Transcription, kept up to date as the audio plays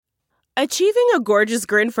Achieving a gorgeous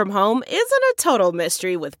grin from home isn't a total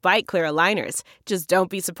mystery with Byte Clear aligners. Just don't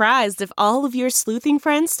be surprised if all of your sleuthing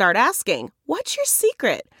friends start asking, "What's your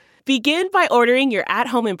secret?" Begin by ordering your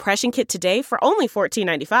at-home impression kit today for only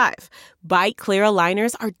 $14.95. Byte Clear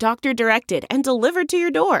aligners are doctor-directed and delivered to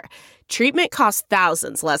your door. Treatment costs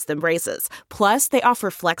thousands less than braces. Plus, they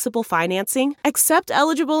offer flexible financing, accept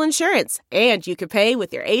eligible insurance, and you can pay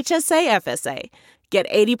with your HSA FSA. Get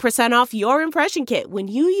 80% off your impression kit when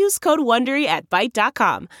you use code WONDERY at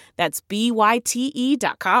Byte.com. That's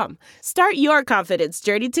BYTE.com. Start your confidence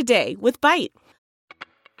journey today with Byte.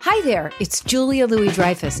 Hi there, it's Julia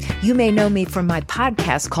Louis-Dreyfus. You may know me from my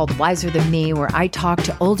podcast called Wiser Than Me, where I talk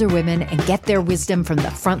to older women and get their wisdom from the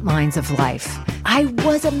front lines of life. I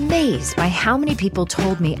was amazed by how many people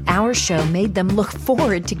told me our show made them look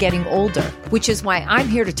forward to getting older, which is why I'm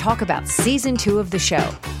here to talk about season 2 of the show.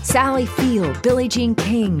 Sally Field, Billie Jean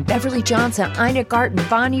King, Beverly Johnson, Ina Garten,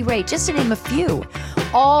 Bonnie Raitt, just to name a few.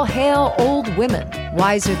 All hail old women.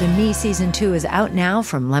 Wiser Than Me season 2 is out now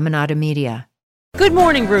from Lemonada Media. Good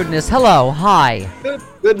morning, Rudeness. Hello. Hi.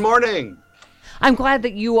 Good morning. I'm glad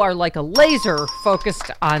that you are like a laser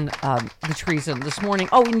focused on the treason this morning.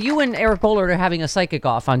 Oh, and you and Eric Bollard are having a psychic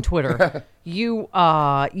off on Twitter. You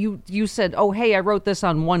said, "Oh, hey, I wrote this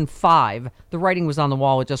on 1/5. The writing was on the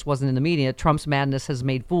wall. It just wasn't in the media. Trump's madness has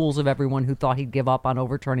made fools of everyone who thought he'd give up on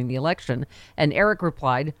overturning the election." And Eric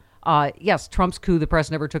replied, yes, Trump's coup, the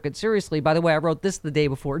press never took it seriously. By the way, I wrote this the day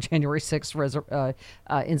before January 6th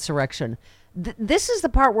insurrection. This is the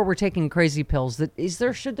part where we're taking crazy pills.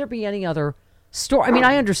 Should there be any other story? I mean,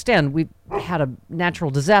 I understand we've had a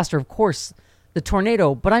natural disaster, of course, the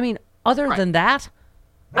tornado. But I mean, other than that,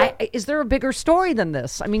 is there a bigger story than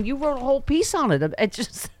this? I mean, you wrote a whole piece on it.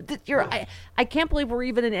 I can't believe we're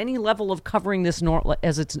even in any level of covering this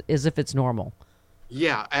as if it's normal.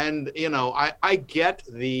 Yeah, and I get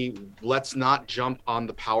the let's not jump on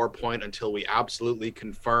the PowerPoint until we absolutely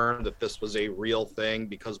confirm that this was a real thing,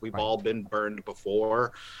 because we've all been burned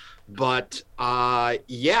before. But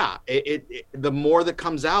the more that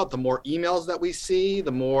comes out, the more emails that we see, the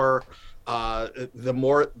more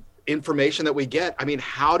information that we get. I mean,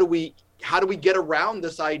 how do we get around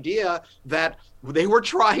this idea that they were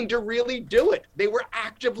trying to really do it? They were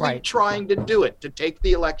actively trying to do it, to take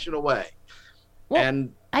the election away. Well,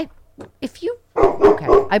 and I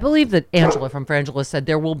believe that Angela from Frangela said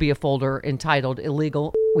there will be a folder entitled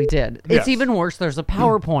 "Illegal." We did. Yes. It's even worse. There's a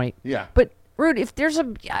PowerPoint. Yeah. But Rude, if there's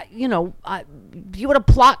you would a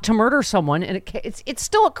plot to murder someone, and it's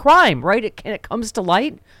still a crime, right? It comes to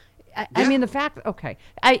light. I mean, the fact. Okay.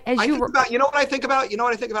 I think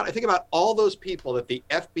about all those people that the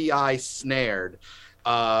FBI snared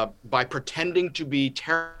by pretending to be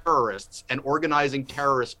terrorists and organizing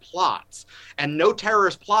terrorist plots. And no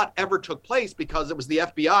terrorist plot ever took place because it was the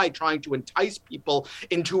FBI trying to entice people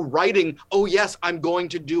into writing, "Oh yes, I'm going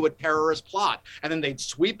to do a terrorist plot." And then they'd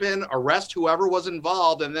sweep in, arrest whoever was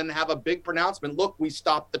involved, and then have a big pronouncement, "Look, we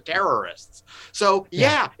stopped the terrorists." So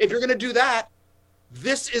if you're going to do that,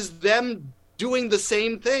 this is them doing the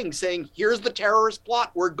same thing, saying, "Here's the terrorist plot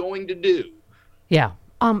we're going to do." Yeah.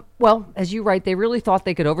 Well, as you write, they really thought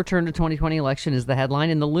they could overturn the 2020 election is the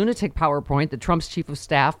headline. In the lunatic PowerPoint that Trump's chief of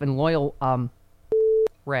staff and loyal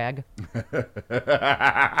rag.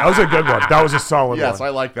 That was a good one. That was a solid one. Yes, I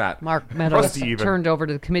like that. Mark Meadows turned over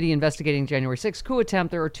to the committee investigating January 6th coup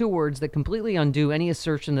attempt. There are two words that completely undo any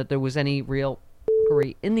assertion that there was any real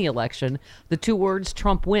inquiry in the election. The two words,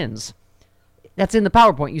 Trump wins. That's in the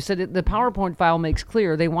PowerPoint. You said the PowerPoint file makes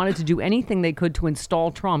clear they wanted to do anything they could to install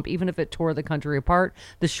Trump, even if it tore the country apart.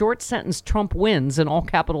 The short sentence, "Trump wins," in all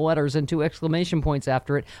capital letters and 2 exclamation points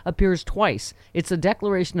after it, appears twice. It's a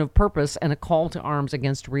declaration of purpose and a call to arms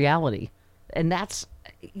against reality. And that's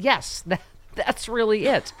really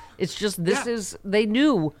it. It's just they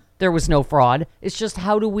knew there was no fraud. It's just,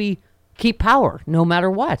 how do we keep power no matter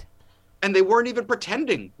what? And they weren't even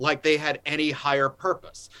pretending like they had any higher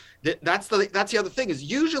purpose. That's the other thing, is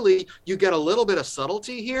usually you get a little bit of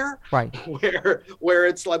subtlety here, right? Where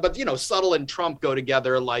it's like, but subtle and Trump go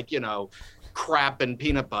together like crap and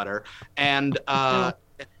peanut butter, and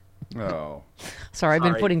Sorry, I've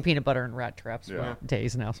been putting peanut butter in rat traps for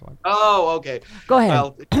days now. So okay. Go ahead.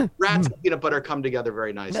 Well, rats and peanut butter come together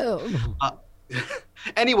very nicely. No.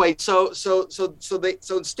 Anyway, so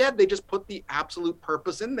instead they just put the absolute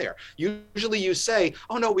purpose in there. Usually you say,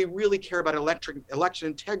 "Oh no, we really care about election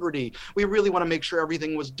integrity. We really want to make sure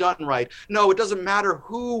everything was done right." No, it doesn't matter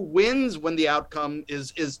who wins when the outcome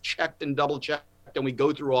is checked and double checked, and we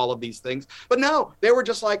go through all of these things. But no, they were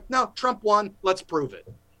just like, "No, Trump won. Let's prove it."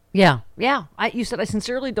 Yeah. You said, I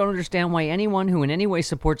sincerely don't understand why anyone who in any way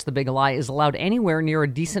supports the big lie is allowed anywhere near a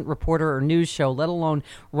decent reporter or news show, let alone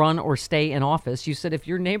run or stay in office. You said if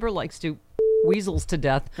your neighbor likes to weasels to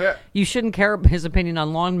death, you shouldn't care his opinion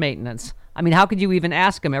on lawn maintenance. I mean, how could you even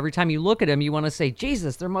ask him? Every time you look at him, you want to say,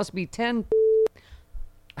 Jesus, there must be 10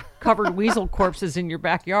 covered weasel corpses in your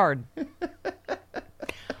backyard.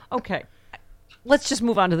 Okay. Let's just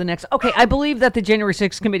move on to the next. Okay, I believe that the January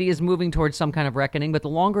 6th committee is moving towards some kind of reckoning, but the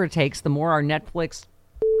longer it takes, the more our Netflix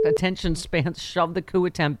attention spans shove the coup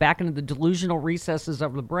attempt back into the delusional recesses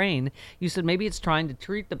of the brain. You said maybe it's trying to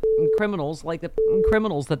treat the criminals like the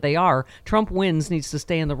criminals that they are. Trump wins needs to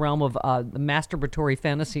stay in the realm of the masturbatory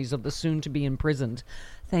fantasies of the soon-to-be imprisoned.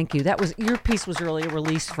 Thank you. Your piece was really a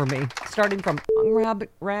release for me, starting from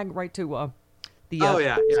rag right to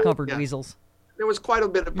the covered weasels. There was quite a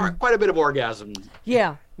bit of orgasm.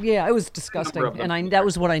 Yeah, it was disgusting, and that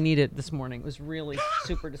was what I needed this morning. It was really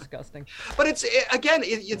super disgusting. But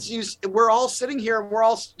we're all sitting here and we're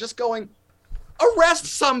all just going, arrest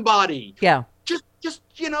somebody. Yeah, just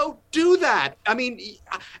do that. I mean,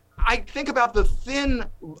 I think about the thin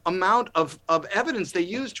amount of evidence they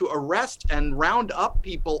use to arrest and round up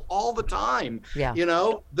people all the time. Yeah.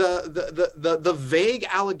 The vague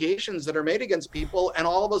allegations that are made against people, and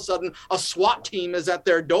all of a sudden a SWAT team is at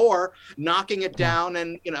their door knocking it down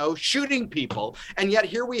and, shooting people. And yet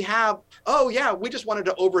here we have, we just wanted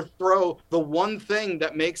to overthrow the one thing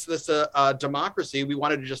that makes this a democracy. We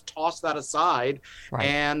wanted to just toss that aside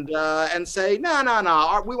and say,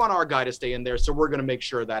 no, we want our guy to stay in there, so we're going to make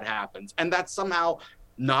sure that happens, and that's somehow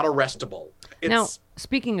not arrestable. Now,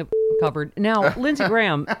 speaking of covered, Lindsey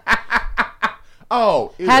Graham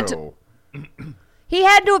he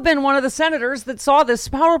had to have been one of the senators that saw this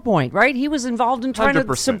PowerPoint, right? He was involved in trying 100%.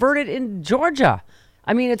 To subvert it in Georgia.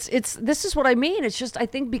 I mean, this is what I mean. It's just, I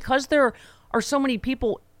think because there are so many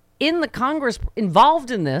people in the Congress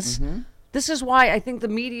involved in this, this is why I think the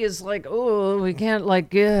media is like, oh, we can't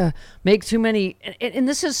make too many. And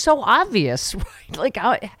this is so obvious,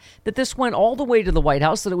 right? That this went all the way to the White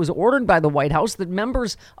House, that it was ordered by the White House, that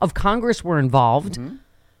members of Congress were involved.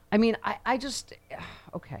 I mean, I just,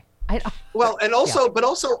 okay. But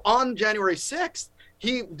also on January 6th,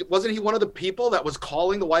 wasn't he one of the people that was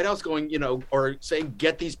calling the White House going, or saying,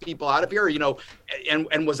 get these people out of here,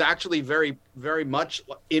 and was actually very, very much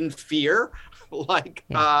in fear.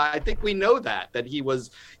 I think we know that he was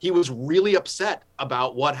really upset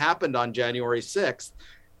about what happened on January 6th,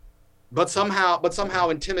 but somehow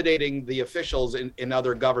intimidating the officials in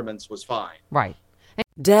other governments was fine. Right.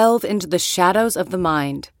 Delve into the shadows of the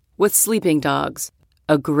mind with Sleeping Dogs,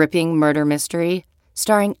 a gripping murder mystery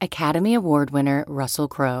starring Academy Award winner Russell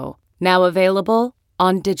Crowe. Now available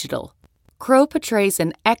on digital. Crowe portrays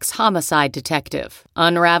an ex-homicide detective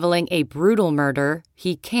unraveling a brutal murder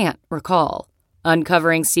he can't recall.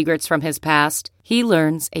 Uncovering secrets from his past, he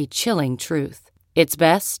learns a chilling truth. It's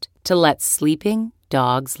best to let sleeping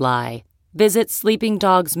dogs lie. Visit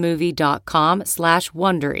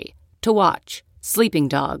sleepingdogsmovie.com/Wondery to watch Sleeping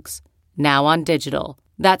Dogs, now on digital.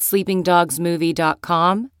 That's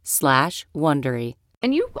sleepingdogsmovie.com/Wondery.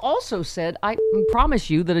 And you also said, I promise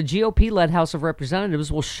you that a GOP-led House of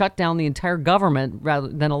Representatives will shut down the entire government rather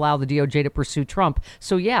than allow the DOJ to pursue Trump.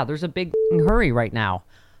 So yeah, there's a big hurry right now.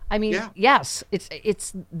 I mean, yes,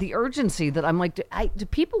 it's the urgency that I'm like, do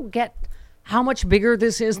people get how much bigger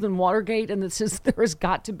this is than Watergate, and there has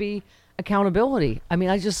got to be accountability. I mean,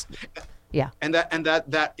 And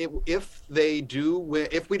that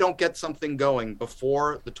if we don't get something going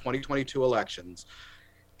before the 2022 elections,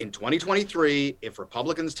 in 2023, if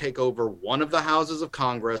Republicans take over one of the houses of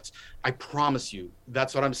Congress, I promise you,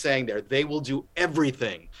 that's what I'm saying there. They will do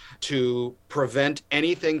everything to prevent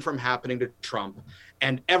anything from happening to Trump.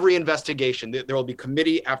 And every investigation, there will be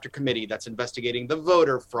committee after committee that's investigating the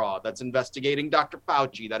voter fraud, that's investigating Dr.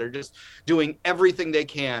 Fauci, that are just doing everything they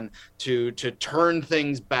can to turn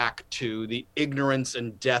things back to the ignorance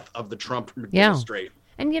and death of the Trump administration.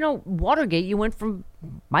 And, Watergate, you went from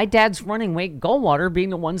my dad's running mate, Goldwater, being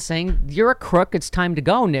the one saying, you're a crook, it's time to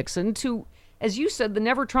go, Nixon, to, as you said, the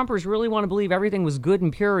never-Trumpers really want to believe everything was good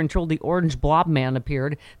and pure until the orange blob man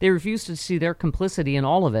appeared. They refuse to see their complicity in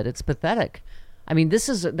all of it. It's pathetic. I mean,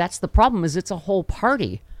 that's the problem, is it's a whole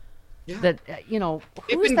party. Yeah. That,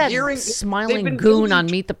 who's that smiling goon on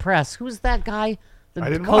Meet the Press? Who's that guy? I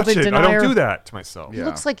didn't watch it. Denier? I don't do that to myself. He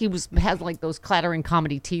looks like he had like those clattering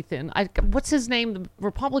comedy teeth in. What's his name? The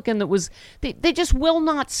Republican that was... They just will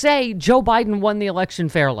not say Joe Biden won the election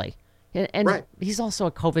fairly. And right. He's also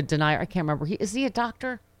a COVID denier. I can't remember. Is he a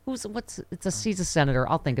doctor? He's a senator.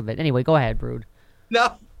 I'll think of it. Anyway, go ahead, Brood.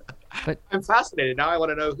 No. But I'm fascinated. Now I want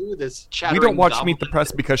to know who this We chattering don't watch goblin Meet the Press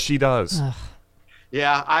is. because she does.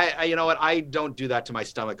 Yeah, I you know what? I don't do that to my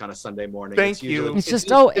stomach on a Sunday morning. Thank you. it's just,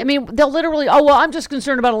 I mean, they'll literally, well, I'm just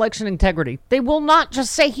concerned about election integrity. They will not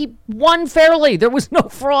just say he won fairly. There was no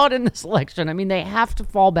fraud in this election. I mean, they have to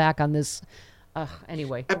fall back on this.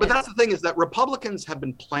 Anyway. But that's the thing, is that Republicans have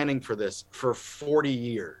been planning for this for 40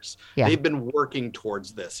 years. Yeah. They've been working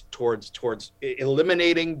towards this, towards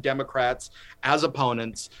eliminating Democrats as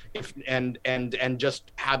opponents, and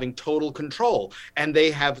just having total control. And they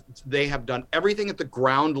have done everything at the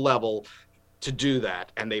ground level to do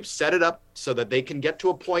that. And they've set it up so that they can get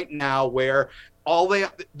to a point now where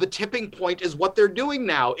the tipping point is what they're doing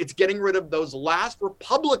now. It's getting rid of those last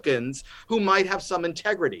Republicans who might have some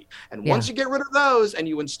integrity. And once you get rid of those and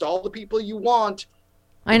you install the people you want.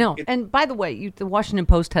 I know. And by the way, the Washington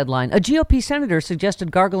Post headline, a GOP senator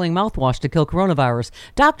suggested gargling mouthwash to kill coronavirus.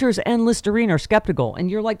 Doctors and Listerine are skeptical. And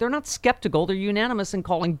you're like, they're not skeptical. They're unanimous in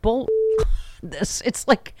calling bull. This, it's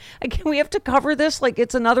like, again, we have to cover this like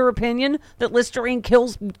it's another opinion that Listerine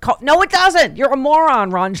kills. No, it doesn't. You're a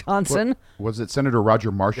moron, Ron Johnson. Was it Senator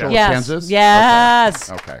Roger Marshall of Yes. Kansas?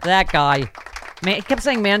 Yes. Okay. That guy. Man, he kept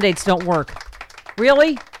saying mandates don't work.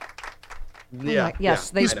 Really? Yeah.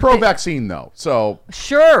 Yes. He's pro-vaccine, though, so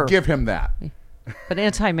Sure. give him that. But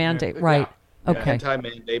anti-mandate, right. Okay.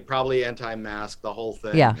 Anti-mandate, probably anti-mask, the whole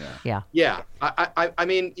thing. Yeah. Yeah, I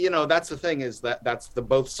mean, that's the thing, is that's the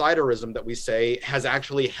both siderism that we say has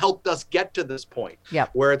actually helped us get to this point. Yep.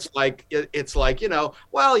 Where it's like the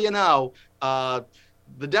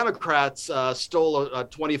Democrats stole a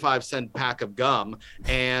 25-cent pack of gum,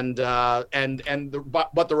 but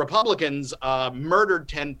the Republicans murdered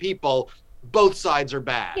 10 people. Both sides are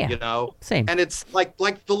bad, Yeah. Same. And it's like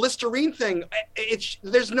the Listerine thing.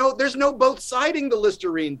 There's no both siding the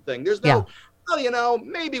Listerine thing. There's no,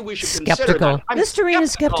 maybe we should consider Skeptical. that. Listerine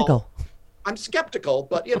is skeptical. I'm skeptical,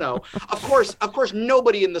 but of course,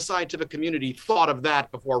 nobody in the scientific community thought of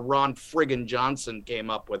that before Ron friggin' Johnson came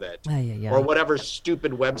up with it, or whatever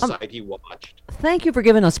stupid website he watched. Thank you for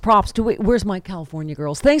giving us props. Where's my California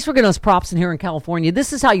girls? Thanks for giving us props in here in California.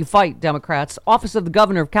 This is how you fight, Democrats. Office of the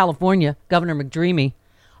Governor of California, Governor McDreamy,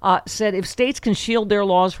 said if states can shield their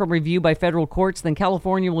laws from review by federal courts, then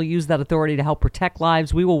California will use that authority to help protect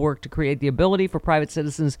lives. We will work to create the ability for private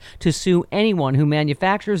citizens to sue anyone who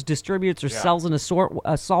manufactures, distributes, or sells an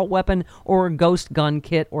assault weapon or a ghost gun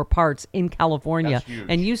kit or parts in California. That's huge.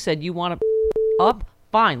 And you said you want to up?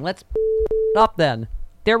 Fine, let's up then.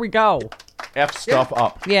 There we go. F stuff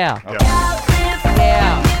up. Yeah.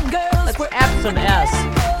 Yeah. Let's F some S.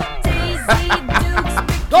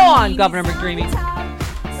 Go on, Governor McDreamy.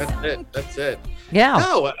 That's it. Yeah.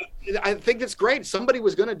 No, I think it's great. Somebody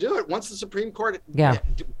was going to do it once the Supreme Court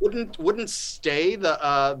wouldn't stay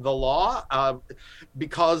the law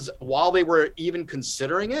because while they were even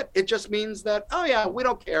considering it, it just means that we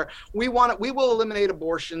don't care. We will eliminate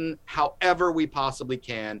abortion however we possibly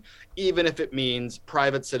can, even if it means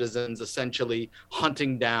private citizens essentially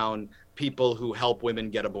hunting down people who help women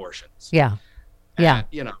get abortions. Yeah. Yeah.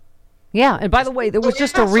 And, Yeah, and by the way, there was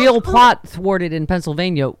just a real plot thwarted in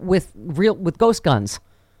Pennsylvania with ghost guns,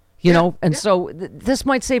 and so this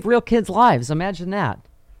might save real kids' lives. Imagine that.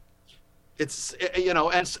 It's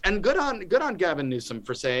and good on Gavin Newsom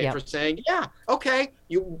for saying okay,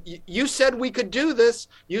 you said we could do this.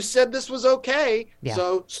 You said this was okay,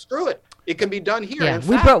 so screw it. It can be done here. Yeah,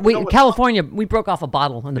 In California, we broke off a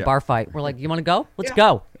bottle in the bar fight. We're like, you want to go? Let's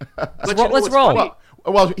go. Let's roll. Funny?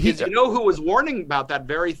 Well, You know who was warning about that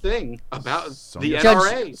very thing about the Sonia-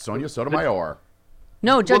 NRA? Sonia Sotomayor.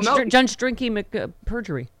 No, Judge no. Judge Drinky Oh.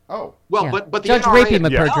 McPerjury. Well, Yeah. but the Judge NRA Rapey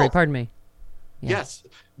McPerjury. itself- Pardon me. Yes,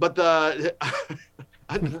 but the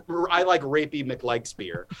I like Rapey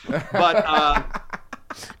McLikespear, but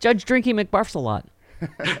Judge Drinky McBarfs a lot.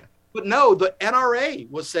 but no, the NRA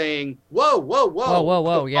was saying,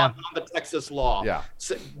 whoa, yeah. on the Texas law, Yeah.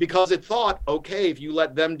 because it thought, okay, if you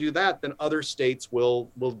let them do that, then other states will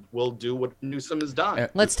do what Newsom has done.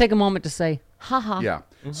 Let's take a moment to say, haha. Yeah.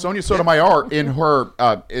 Sonia Sotomayor in her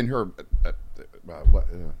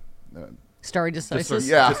Stare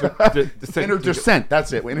decisis. In her dissent,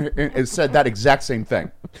 that's it. It said that exact same thing.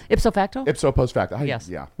 Ipso facto? Ipso post facto. Yes.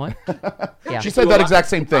 Yeah. What? Yeah. She said that exact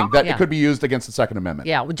same thing, that Yeah. it could be used against the Second Amendment.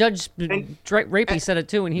 Yeah, well, Judge Rapey said it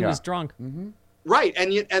too, and he was drunk. Right,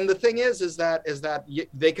 and the thing is that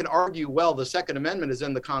they can argue, well, the Second Amendment is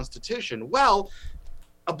in the Constitution. Well,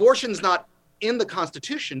 abortion's not in the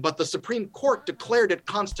Constitution, but the Supreme Court declared it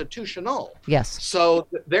constitutional. Yes. So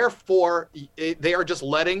therefore, they are just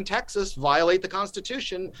letting Texas violate the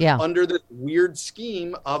Constitution under this weird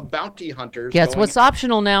scheme of bounty hunters. Guess what's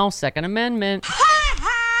optional now? Second Amendment.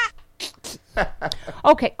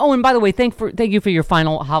 Okay. Oh, and by the way, thank you for your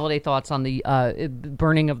final holiday thoughts on the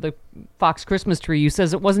burning of the Fox Christmas tree. You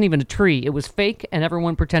says it wasn't even a tree; it was fake, and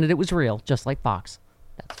everyone pretended it was real, just like Fox.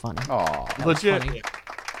 That's funny. Oh, Legit. Funny.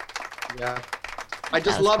 Yeah. I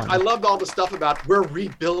loved all the stuff about we're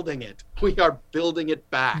rebuilding it. We are building it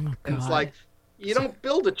back. And it's like, you don't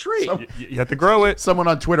build a tree. You have to grow it. someone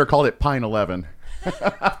on Twitter called it Pine 11.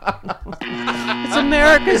 It's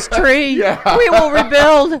America's tree. We will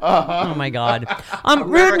rebuild. Oh my God.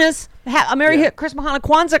 Rudeness. Merry Christmas, Hanukkah,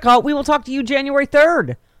 Kwanzaa. We will talk to you January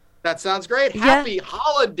 3rd. That sounds great. Happy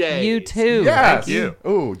holidays. You too. Yes. Thank you.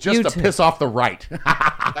 Ooh, just You to too. piss off the right.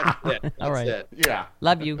 That's it. That's All right. it. Yeah.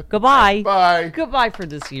 Love you. Goodbye. Bye. Goodbye for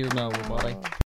this year, no, everybody.